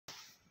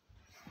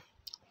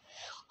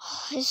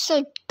it's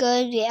so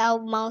good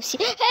without mousey.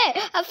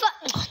 Hey, I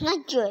found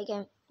not you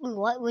again.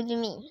 What do you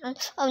mean?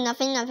 Oh,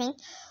 nothing. I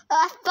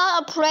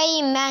found a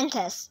praying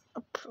mantis.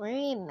 A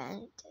praying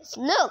mantis.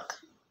 Look,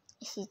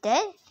 is he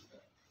dead?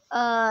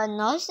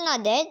 No, it's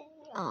not dead.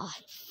 Oh,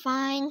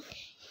 fine.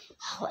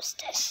 What's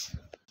this?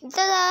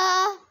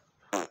 Ta-da!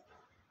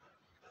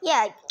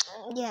 Yeah.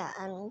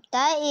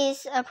 That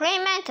is a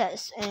praying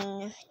mantis,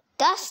 and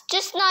that's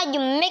just not you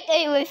make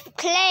it with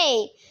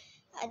clay.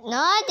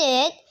 Not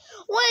it.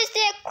 What is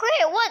that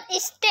clay? What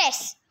is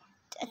this?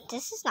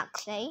 This is not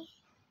clay.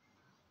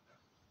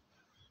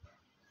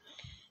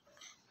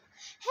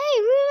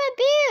 Hey, read my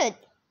beard.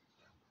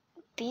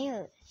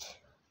 Beard.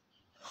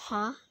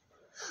 Huh?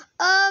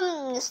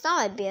 It's not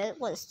my beard.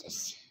 What is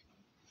this?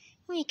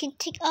 Oh, you can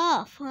take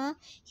off, huh?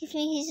 You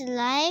think he's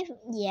alive?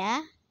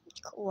 Yeah.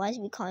 Why is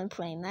we call him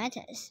praying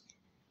mantis?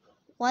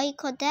 Why you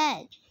call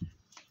that?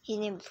 His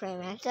name is praying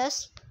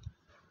mantis.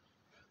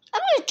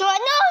 I'm gonna try.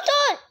 No,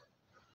 don't.